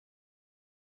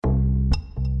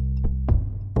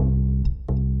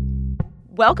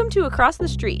Welcome to Across the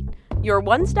Street, your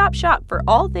one-stop shop for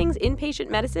all things inpatient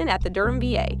medicine at the Durham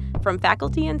VA, from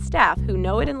faculty and staff who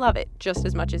know it and love it just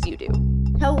as much as you do.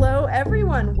 Hello,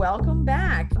 everyone. Welcome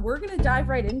back. We're going to dive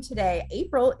right in today.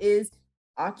 April is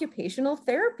Occupational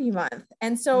Therapy Month.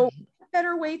 And so what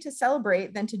better way to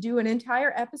celebrate than to do an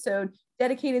entire episode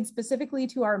dedicated specifically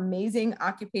to our amazing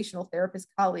occupational therapist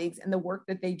colleagues and the work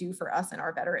that they do for us and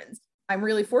our veterans. I'm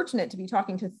really fortunate to be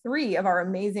talking to three of our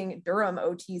amazing Durham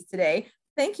OTs today.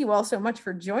 Thank you all so much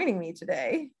for joining me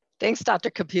today. Thanks, Dr.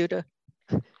 Computer.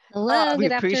 Hello,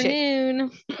 good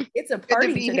afternoon. It's a party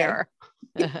Good to be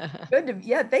today.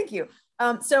 here. Thank you.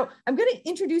 So I'm going to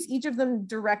introduce each of them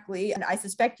directly, and I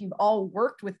suspect you've all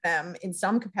worked with them in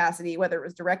some capacity, whether it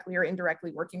was directly or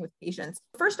indirectly working with patients.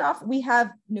 First off, we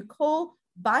have Nicole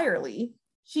Byerly.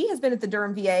 She has been at the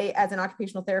Durham VA as an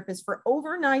occupational therapist for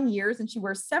over 9 years, and she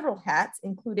wears several hats,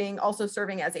 including also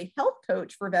serving as a health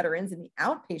coach for veterans in the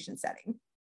outpatient setting.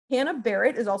 Hannah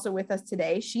Barrett is also with us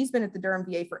today. She's been at the Durham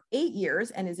VA for 8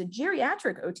 years and is a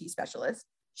geriatric OT specialist.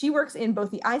 She works in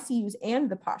both the ICUs and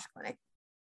the POSH clinic.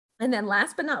 And then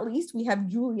last but not least, we have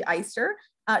Julie Eister.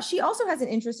 She also has an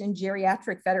interest in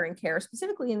geriatric veteran care,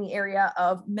 specifically in the area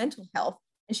of mental health.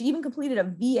 And she even completed a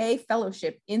VA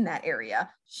fellowship in that area.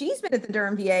 She's been at the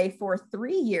Durham VA for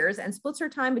 3 years and splits her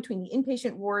time between the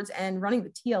inpatient wards and running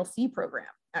the TLC program,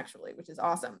 actually, which is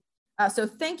awesome. So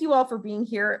thank you all for being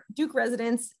here. Duke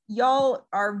residents, y'all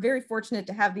are very fortunate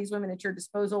to have these women at your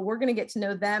disposal. We're going to get to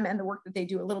know them and the work that they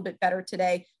do a little bit better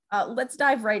today. Let's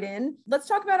dive right in. Let's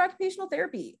talk about occupational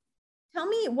therapy. Tell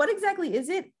me, what exactly is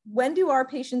it? When do our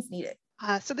patients need it?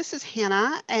 So this is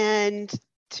Hannah, and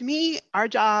to me, our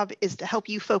job is to help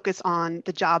you focus on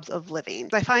the jobs of living.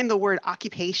 I find the word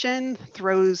occupation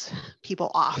throws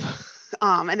people off,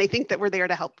 and they think that we're there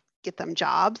to help get them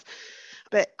jobs.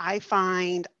 But I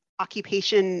find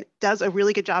occupation does a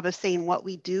really good job of saying what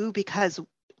we do, because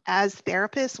as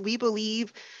therapists, we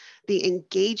believe the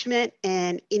engagement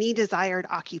in any desired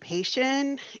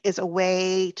occupation is a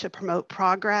way to promote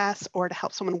progress or to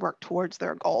help someone work towards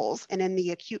their goals. And in the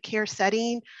acute care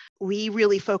setting, we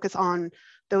really focus on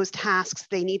those tasks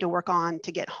they need to work on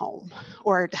to get home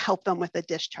or to help them with a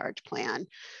discharge plan.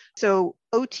 So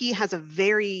OT has a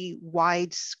very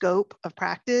wide scope of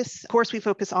practice. Of course, we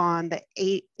focus on the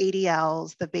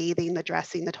ADLs, the bathing, the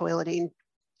dressing, the toileting,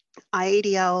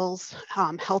 IADLs,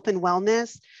 health and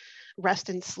wellness, rest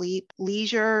and sleep,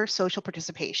 leisure, social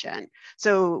participation.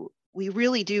 So we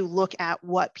really do look at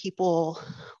what people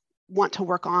want to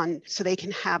work on so they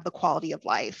can have the quality of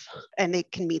life and they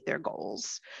can meet their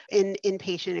goals. In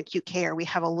inpatient acute care, we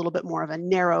have a little bit more of a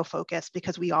narrow focus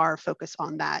because we are focused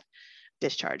on that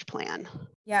discharge plan.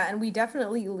 Yeah, and we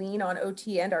definitely lean on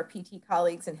OT and our PT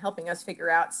colleagues in helping us figure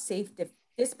out safe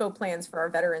dispo plans for our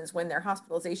veterans when their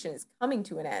hospitalization is coming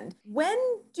to an end. When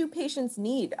do patients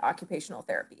need occupational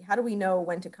therapy? How do we know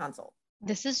when to consult?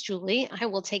 This is Julie. I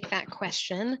will take that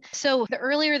question. So the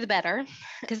earlier the better,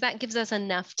 because that gives us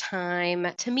enough time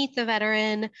to meet the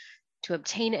veteran, to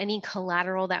obtain any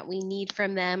collateral that we need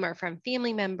from them or from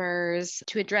family members,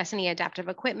 to address any adaptive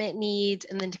equipment needs,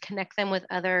 and then to connect them with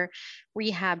other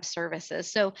rehab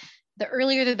services. So the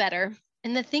earlier the better.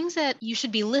 And the things that you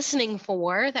should be listening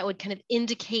for that would kind of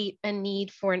indicate a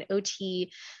need for an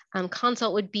OT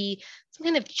consult would be some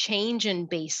kind of change in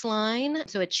baseline.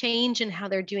 So a change in how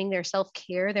they're doing their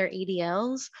self-care, their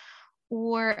ADLs,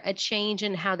 or a change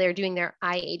in how they're doing their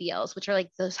IADLs, which are like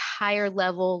those higher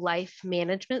level life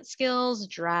management skills,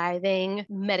 driving,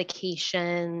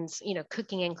 medications,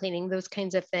 cooking and cleaning, those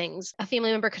kinds of things. A family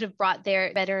member could have brought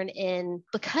their veteran in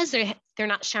because they're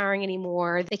not showering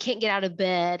anymore. They can't get out of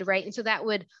bed, right? And so that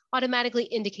would automatically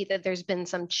indicate that there's been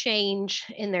some change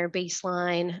in their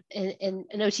baseline, and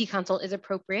an OT consult is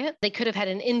appropriate. They could have had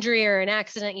an injury or an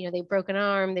accident, they broke an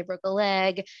arm, they broke a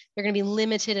leg. They're going to be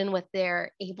limited in what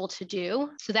they're able to do.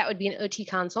 So that would be an OT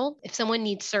consult. If someone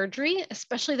needs surgery,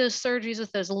 especially those surgeries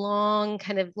with those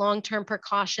long-term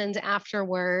precautions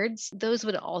afterwards, those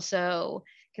would also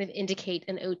kind of indicate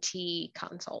an OT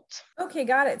consult. Okay,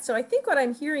 got it. So I think what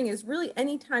I'm hearing is really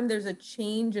anytime there's a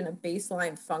change in a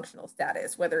baseline functional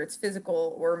status, whether it's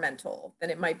physical or mental, then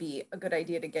it might be a good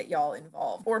idea to get y'all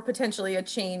involved, or potentially a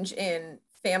change in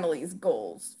families'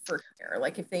 goals for care,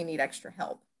 like if they need extra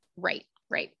help. Right.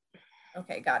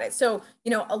 Okay, got it. So,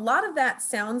 a lot of that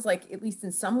sounds like, at least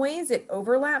in some ways, it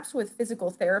overlaps with physical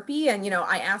therapy. And,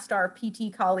 I asked our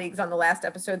PT colleagues on the last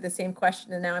episode the same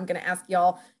question, and now I'm going to ask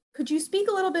y'all, Could you speak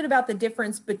a little bit about the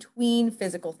difference between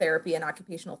physical therapy and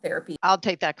occupational therapy? I'll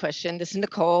take that question. This is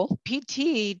Nicole.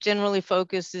 PT generally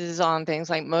focuses on things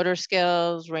like motor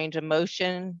skills, range of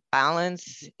motion,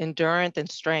 balance, endurance, and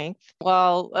strength,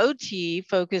 while OT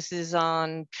focuses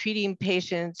on treating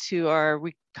patients who are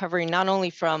recovering not only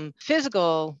from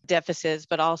physical deficits,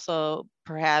 but also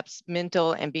perhaps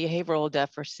mental and behavioral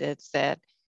deficits that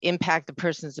impact the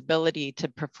person's ability to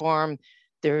perform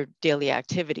their daily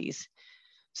activities.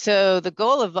 So the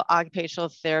goal of occupational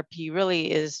therapy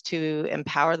really is to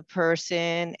empower the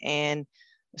person and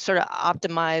sort of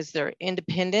optimize their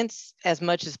independence as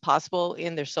much as possible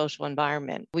in their social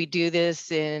environment. We do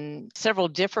this in several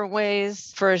different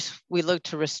ways. First, we look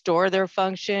to restore their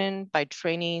function by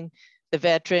training the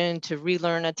veteran to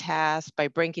relearn a task by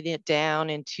breaking it down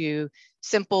into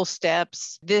simple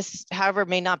steps. This, however,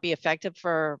 may not be effective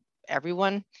for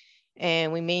everyone,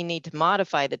 and we may need to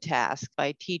modify the task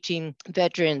by teaching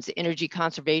veterans energy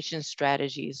conservation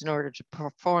strategies in order to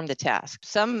perform the task.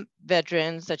 Some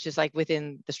veterans, such as like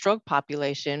within the stroke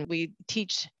population, we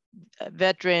teach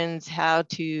veterans how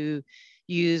to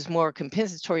use more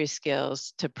compensatory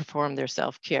skills to perform their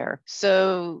self-care.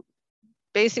 So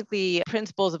basically,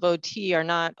 principles of OT are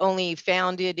not only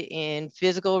founded in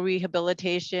physical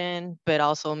rehabilitation, but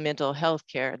also mental health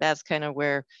care. That's kind of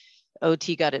where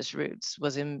OT got its roots,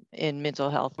 was in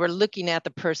mental health. We're looking at the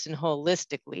person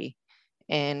holistically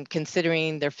and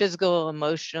considering their physical,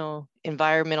 emotional,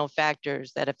 environmental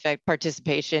factors that affect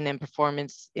participation and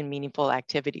performance in meaningful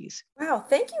activities. Wow,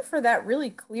 thank you for that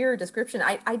really clear description.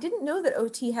 I didn't know that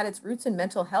OT had its roots in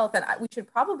mental health, and we should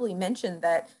probably mention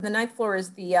that the ninth floor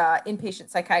is the inpatient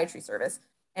psychiatry service.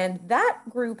 And that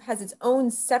group has its own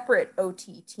separate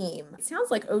OT team. It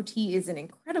sounds like OT is an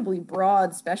incredibly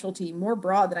broad specialty, more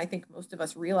broad than I think most of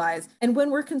us realize. And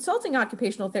when we're consulting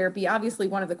occupational therapy, obviously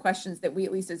one of the questions that we,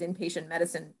 at least as inpatient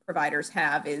medicine providers,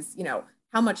 have is,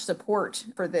 how much support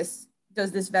for this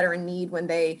does this veteran need when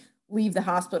they leave the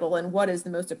hospital, and what is the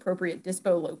most appropriate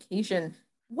dispo location?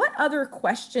 What other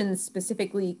questions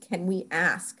specifically can we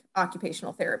ask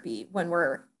occupational therapy when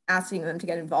we're asking them to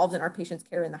get involved in our patient's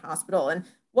care in the hospital? And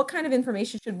what kind of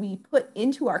information should we put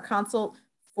into our consult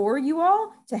for you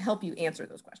all to help you answer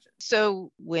those questions? So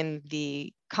when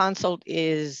the consult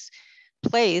is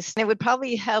placed, it would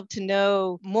probably help to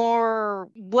know more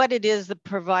what it is the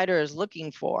provider is looking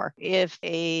for. If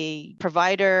a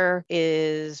provider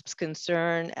is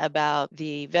concerned about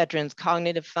the veteran's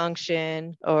cognitive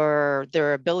function or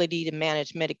their ability to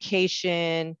manage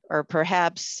medication, or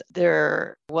perhaps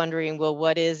they're wondering, well,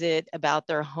 what is it about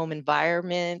their home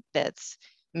environment that's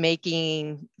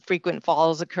making frequent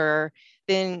falls occur,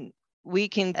 then we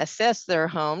can assess their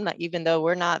home, even though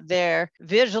we're not there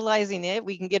visualizing it.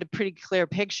 We can get a pretty clear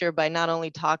picture by not only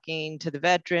talking to the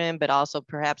veteran, but also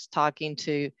perhaps talking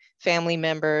to family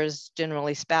members,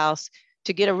 generally spouse,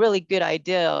 to get a really good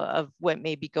idea of what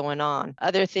may be going on.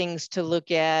 Other things to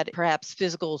look at, perhaps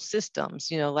physical systems,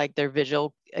 like their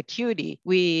visual acuity.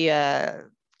 We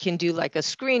can do like a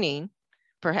screening,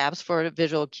 perhaps for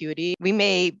visual acuity. We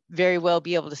may very well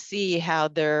be able to see how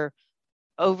they're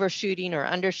overshooting or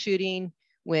undershooting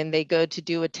when they go to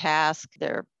do a task.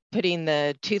 They're putting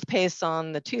the toothpaste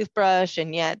on the toothbrush,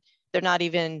 and yet they're not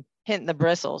even hitting the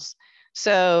bristles.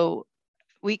 So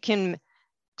we can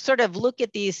sort of look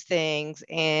at these things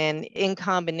and in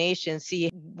combination see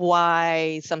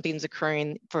why something's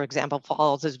occurring. For example,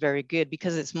 falls is very good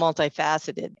because it's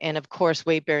multifaceted. And of course,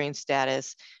 weight-bearing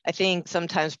status. I think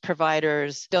sometimes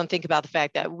providers don't think about the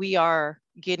fact that we are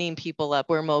getting people up,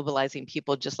 we're mobilizing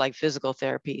people just like physical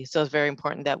therapy. So it's very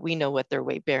important that we know what their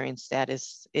weight-bearing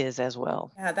status is as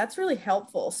well. Yeah, that's really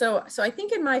helpful. So I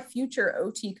think in my future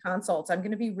OT consults, I'm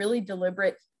going to be really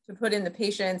deliberate to put in the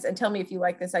patient's, and tell me if you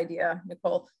like this idea,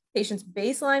 Nicole, patient's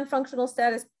baseline functional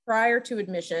status prior to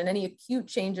admission, any acute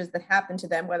changes that happen to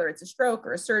them, whether it's a stroke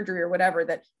or a surgery or whatever,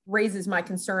 that raises my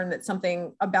concern that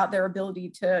something about their ability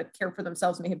to care for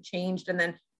themselves may have changed, and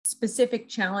then specific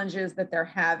challenges that they're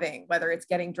having, whether it's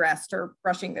getting dressed or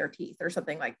brushing their teeth or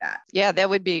something like that. Yeah, that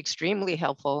would be extremely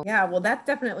helpful. Yeah, well, that's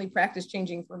definitely practice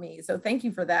changing for me. So thank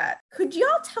you for that. Could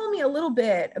y'all tell me a little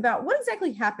bit about what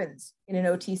exactly happens in an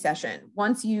OT session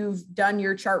once you've done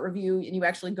your chart review and you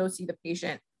actually go see the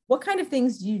patient? What kind of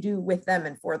things do you do with them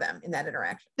and for them in that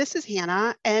interaction? This is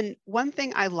Hannah. And one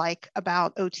thing I like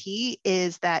about OT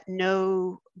is that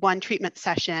no one treatment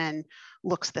session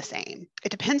looks the same. It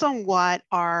depends on what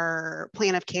our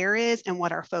plan of care is and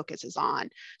what our focus is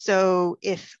on. So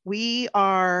if we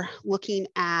are looking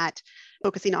at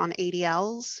focusing on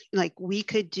ADLs. Like we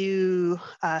could do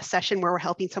a session where we're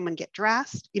helping someone get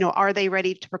dressed. Are they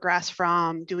ready to progress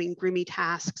from doing groomy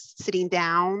tasks, sitting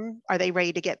down? Are they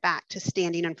ready to get back to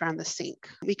standing in front of the sink?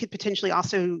 We could potentially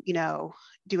also,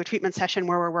 do a treatment session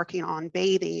where we're working on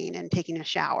bathing and taking a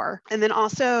shower. And then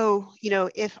also,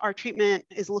 if our treatment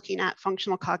is looking at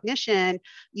functional cognition,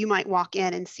 you might walk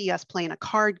in and see us playing a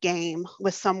card game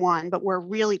with someone, but we're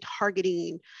really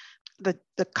targeting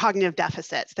the cognitive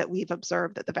deficits that we've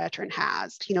observed that the veteran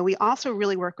has. We also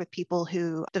really work with people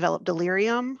who develop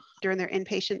delirium during their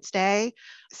inpatient stay.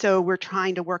 So we're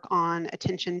trying to work on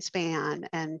attention span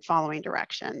and following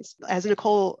directions. As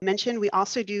Nicole mentioned, we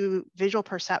also do visual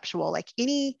perceptual, like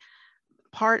any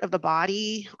part of the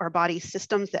body or body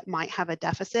systems that might have a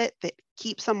deficit that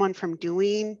keeps someone from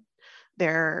doing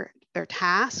their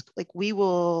task, like we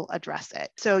will address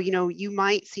it. So, you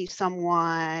might see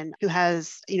someone who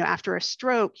has, after a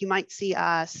stroke, you might see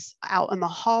us out in the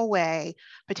hallway,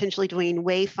 potentially doing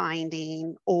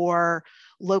wayfinding or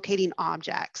locating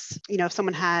objects. If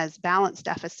someone has balance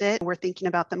deficit, we're thinking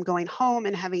about them going home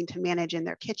and having to manage in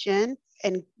their kitchen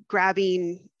and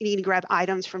needing to grab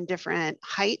items from different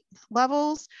height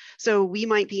levels. So we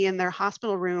might be in their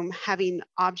hospital room having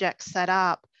objects set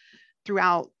up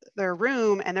throughout their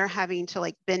room, and they're having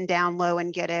to bend down low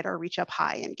and get it or reach up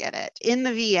high and get it. In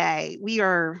the VA, we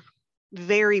are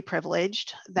very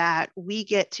privileged that we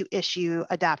get to issue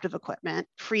adaptive equipment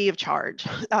free of charge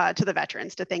to the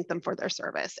veterans to thank them for their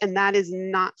service. And that is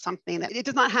not something that it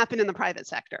does not happen in the private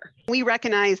sector. We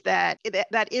recognize that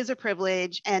that is a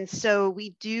privilege. And so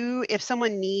we do, if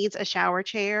someone needs a shower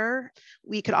chair,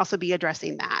 we could also be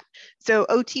addressing that. So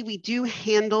OT, we do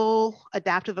handle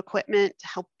adaptive equipment to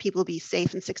help people be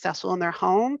safe and successful in their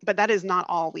home, but that is not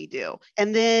all we do.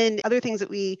 And then other things that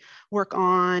we work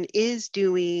on is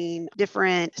doing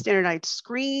different standardized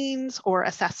screens or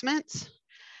assessments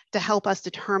to help us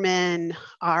determine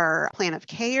our plan of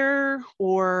care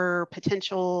or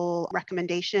potential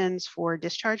recommendations for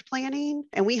discharge planning.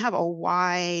 And we have a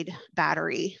wide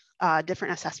battery,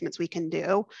 different assessments we can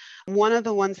do. One of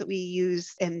the ones that we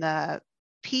use in the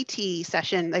PT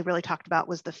session they really talked about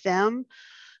was the FIM,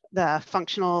 the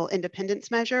functional independence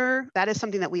measure. That is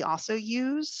something that we also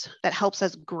use that helps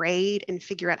us grade and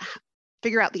figure out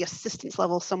the assistance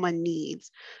level someone needs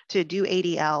to do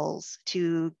ADLs,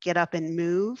 to get up and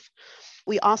move.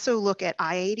 We also look at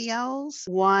IADLs.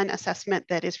 One assessment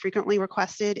that is frequently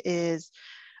requested is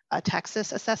a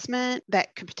Texas assessment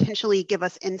that could potentially give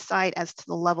us insight as to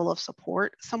the level of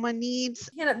support someone needs.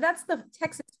 That's the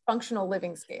Texas Functional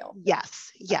Living Scale.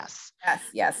 Yes. Yes.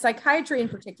 Psychiatry in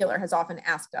particular has often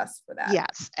asked us for that.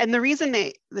 Yes. And the reason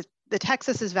the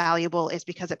Texas is valuable is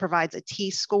because it provides a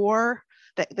T-score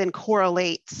that then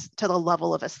correlates to the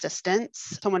level of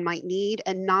assistance someone might need.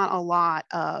 And not a lot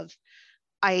of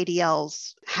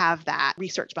IADLs have that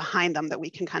research behind them that we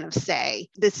can kind of say,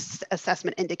 this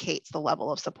assessment indicates the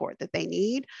level of support that they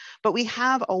need. But we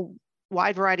have a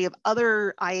wide variety of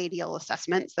other IADL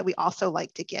assessments that we also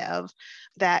like to give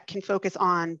that can focus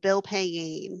on bill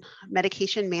paying,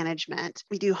 medication management.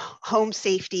 We do home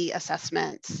safety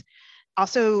assessments.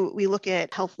 Also, we look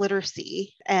at health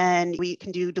literacy, and we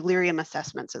can do delirium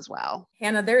assessments as well.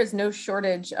 Hannah, there is no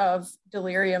shortage of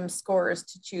delirium scores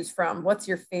to choose from. What's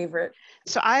your favorite?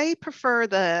 So I prefer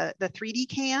the 3D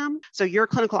CAM. So your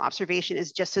clinical observation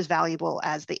is just as valuable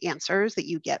as the answers that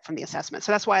you get from the assessment.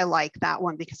 So that's why I like that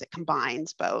one, because it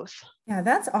combines both. Yeah,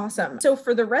 that's awesome. So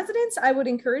for the residents, I would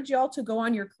encourage you all to go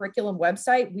on your curriculum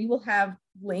website. We will have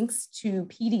links to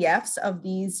PDFs of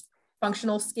these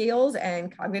functional scales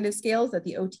and cognitive scales that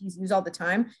the OTs use all the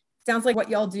time. Sounds like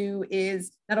what y'all do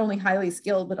is not only highly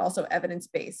skilled, but also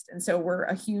evidence-based. And so we're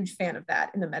a huge fan of that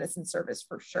in the medicine service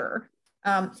for sure.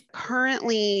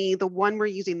 Currently, the one we're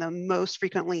using the most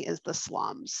frequently is the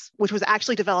SLUMS, which was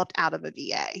actually developed out of a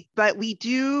VA. But we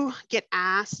do get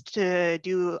asked to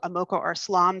do a MOCA or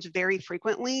SLUMS very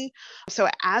frequently. So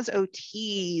as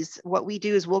OTs, what we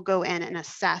do is we'll go in and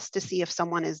assess to see if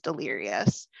someone is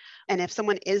delirious. And if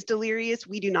someone is delirious,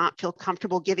 we do not feel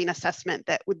comfortable giving assessment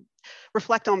that would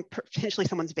reflect on potentially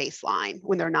someone's baseline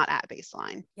when they're not at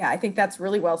baseline. Yeah, I think that's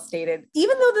really well stated.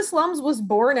 Even though the SLUMS was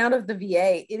born out of the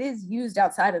VA, it is used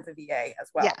outside of the VA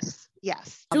as well.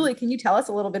 Yes. Julie, can you tell us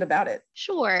a little bit about it?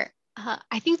 Sure.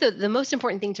 I think the most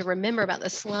important thing to remember about the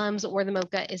SLUMS or the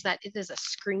MOCA is that it is a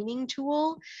screening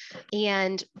tool.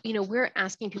 And, we're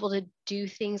asking people to do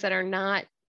things that are not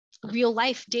real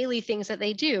life daily things that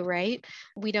they do, right?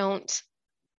 We don't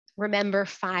remember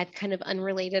 5 kind of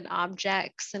unrelated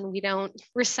objects, and we don't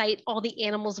recite all the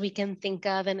animals we can think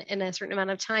of in a certain amount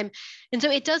of time. And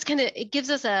so it does it gives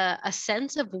us a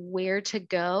sense of where to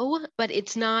go, but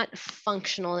it's not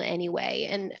functional in any way.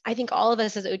 And I think all of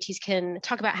us as OTs can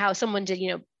talk about how someone did,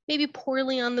 maybe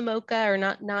poorly on the MOCA or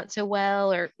not so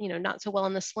well, or not so well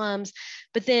in the slums,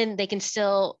 but then they can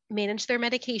still manage their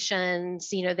medications,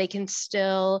 they can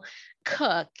still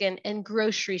cook and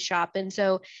grocery shop. And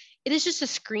so it is just a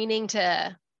screening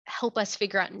to help us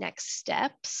figure out next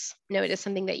steps. It is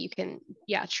something that you can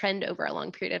trend over a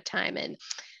long period of time. And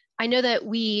I know that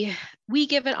we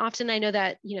give it often. I know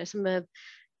that some of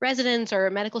residents or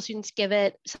medical students give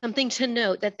it. Something to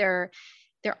note that there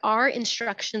are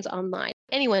instructions online.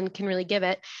 Anyone can really give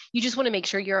it. You just want to make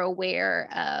sure you're aware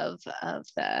of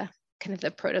the kind of the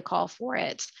protocol for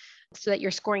it so that you're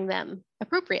scoring them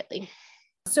appropriately.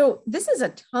 So this is a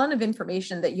ton of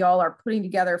information that y'all are putting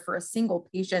together for a single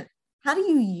patient. How do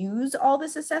you use all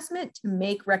this assessment to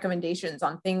make recommendations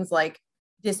on things like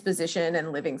disposition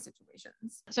and living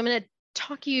situations? So I'm going to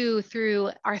talk you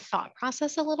through our thought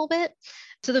process a little bit.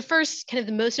 So the first, kind of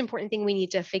the most important thing we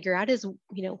need to figure out is,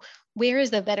 where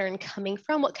is the veteran coming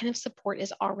from? What kind of support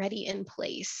is already in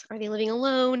place? Are they living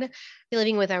alone? Are they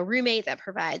living with a roommate that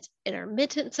provides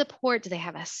intermittent support? Do they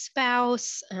have a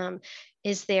spouse?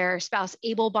 Is their spouse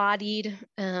able-bodied?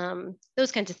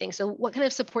 Those kinds of things. So what kind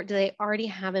of support do they already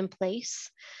have in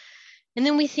place? And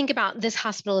then we think about this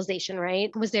hospitalization,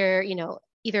 right? Was there,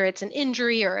 either it's an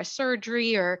injury or a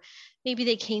surgery, or maybe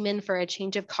they came in for a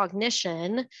change of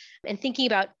cognition, and thinking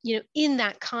about, in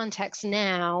that context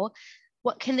now,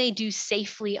 what can they do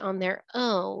safely on their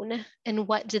own, and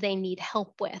what do they need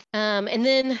help with? And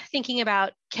then thinking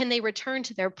about, can they return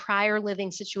to their prior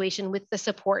living situation with the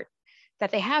support that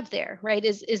they have there, right?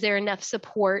 Is there enough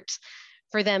support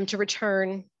for them to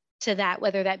return to that,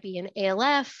 whether that be an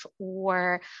ALF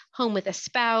or home with a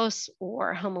spouse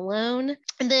or home alone?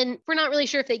 And then if we're not really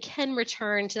sure if they can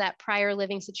return to that prior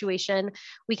living situation,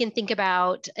 we can think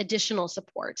about additional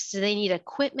supports. Do they need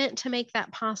equipment to make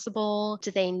that possible? Do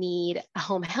they need a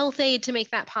home health aide to make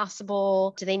that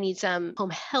possible? Do they need some home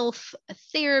health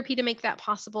therapy to make that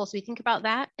possible? So we think about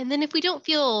that. And then if we don't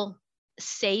feel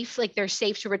safe, like they're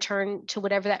safe to return to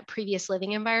whatever that previous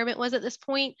living environment was at this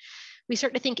point, we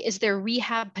start to think, is there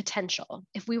rehab potential?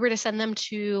 If we were to send them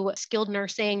to skilled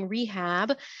nursing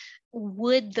rehab,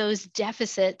 would those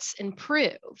deficits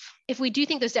improve? If we do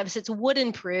think those deficits would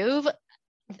improve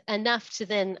enough to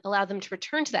then allow them to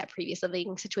return to that previous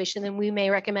living situation, then we may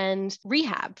recommend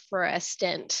rehab for a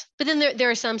stint. But then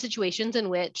there are some situations in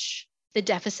which the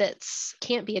deficits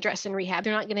can't be addressed in rehab.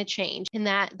 They're not going to change. And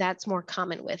that's more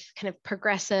common with kind of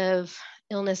progressive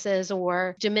illnesses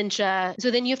or dementia.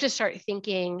 So then you have to start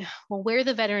thinking, well, where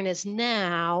the veteran is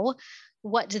now,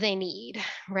 what do they need,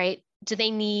 right? Do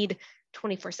they need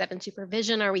 24/7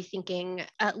 supervision? Are we thinking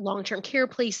long-term care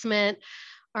placement?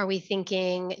 Are we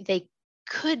thinking they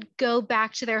could go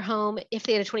back to their home if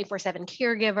they had a 24/7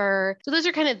 caregiver? So those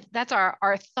are that's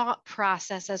our thought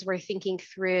process as we're thinking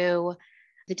through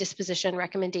the disposition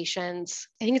recommendations.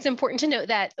 I think it's important to note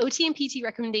that OT and PT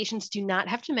recommendations do not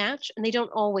have to match, and they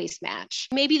don't always match.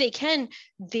 Maybe they can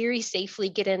very safely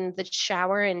get in the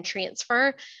shower and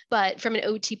transfer, but from an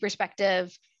OT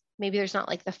perspective, maybe there's not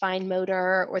like the fine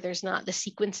motor, or there's not the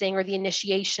sequencing or the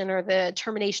initiation or the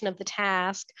termination of the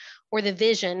task or the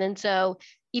vision. And so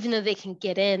even though they can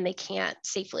get in, they can't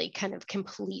safely kind of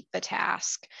complete the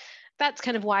task. That's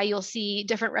kind of why you'll see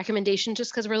different recommendations,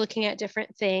 just because we're looking at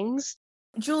different things.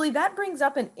 Julie, that brings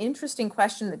up an interesting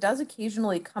question that does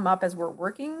occasionally come up as we're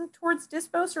working towards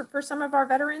dispos for some of our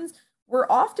veterans. We're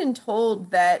often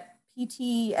told that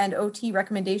PT and OT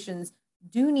recommendations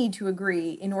do need to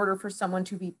agree in order for someone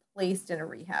to be placed in a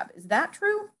rehab. Is that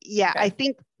true? Yeah, Okay. I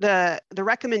think the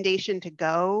recommendation to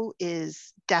go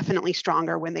is definitely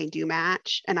stronger when they do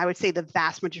match. And I would say the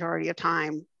vast majority of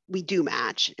time we do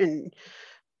match.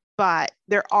 But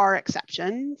there are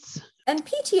exceptions. And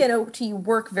PT and OT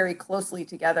work very closely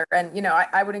together. And,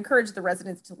 I would encourage the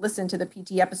residents to listen to the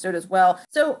PT episode as well.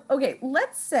 So, okay,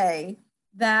 let's say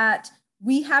that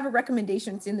we have a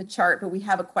recommendation, it's in the chart, but we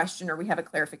have a question or we have a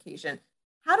clarification.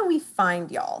 How do we find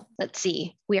y'all? Let's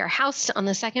see. We are housed on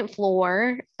the second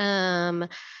floor,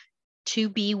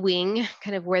 2B wing,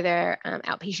 kind of where their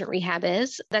outpatient rehab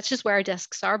is. That's just where our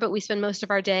desks are, but we spend most of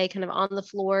our day kind of on the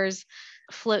floors,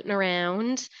 floating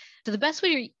around. So the best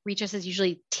way to reach us is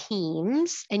usually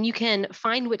Teams, and you can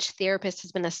find which therapist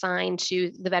has been assigned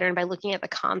to the veteran by looking at the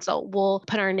consult. We'll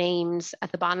put our names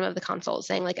at the bottom of the consult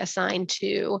saying like assigned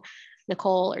to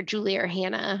Nicole or Julie or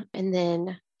Hannah, and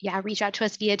then reach out to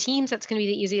us via Teams. That's going to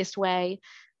be the easiest way.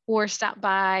 or stop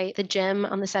by the gym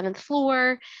on the 7th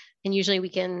floor. And usually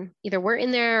we're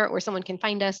in there or someone can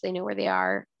find us. They know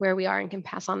where we are and can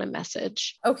pass on a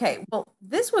message. Okay. Well,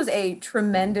 this was a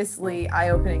tremendously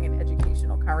eye-opening and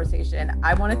educational conversation.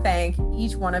 I want to thank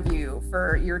each one of you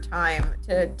for your time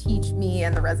to teach me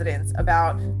and the residents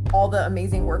about all the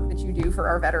amazing work that you do for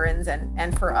our veterans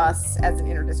and for us as an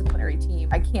interdisciplinary team.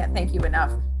 I can't thank you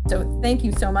enough. So thank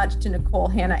you so much to Nicole,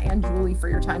 Hannah, and Julie for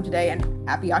your time today, and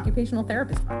happy Occupational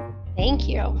Therapist Month. Thank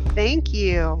you. Thank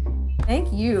you.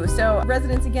 Thank you. So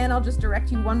residents, again, I'll just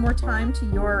direct you one more time to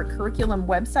your curriculum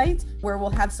website, where we'll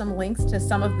have some links to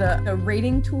some of the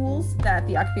rating tools that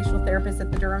the occupational therapists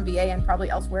at the Durham VA and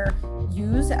probably elsewhere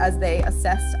use as they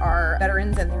assess our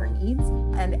veterans and their needs.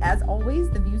 And as always,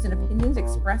 the views and opinions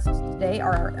expressed today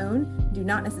are our own, do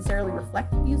not necessarily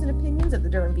reflect the views and opinions of the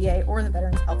Durham VA or the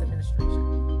Veterans Health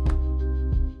Administration.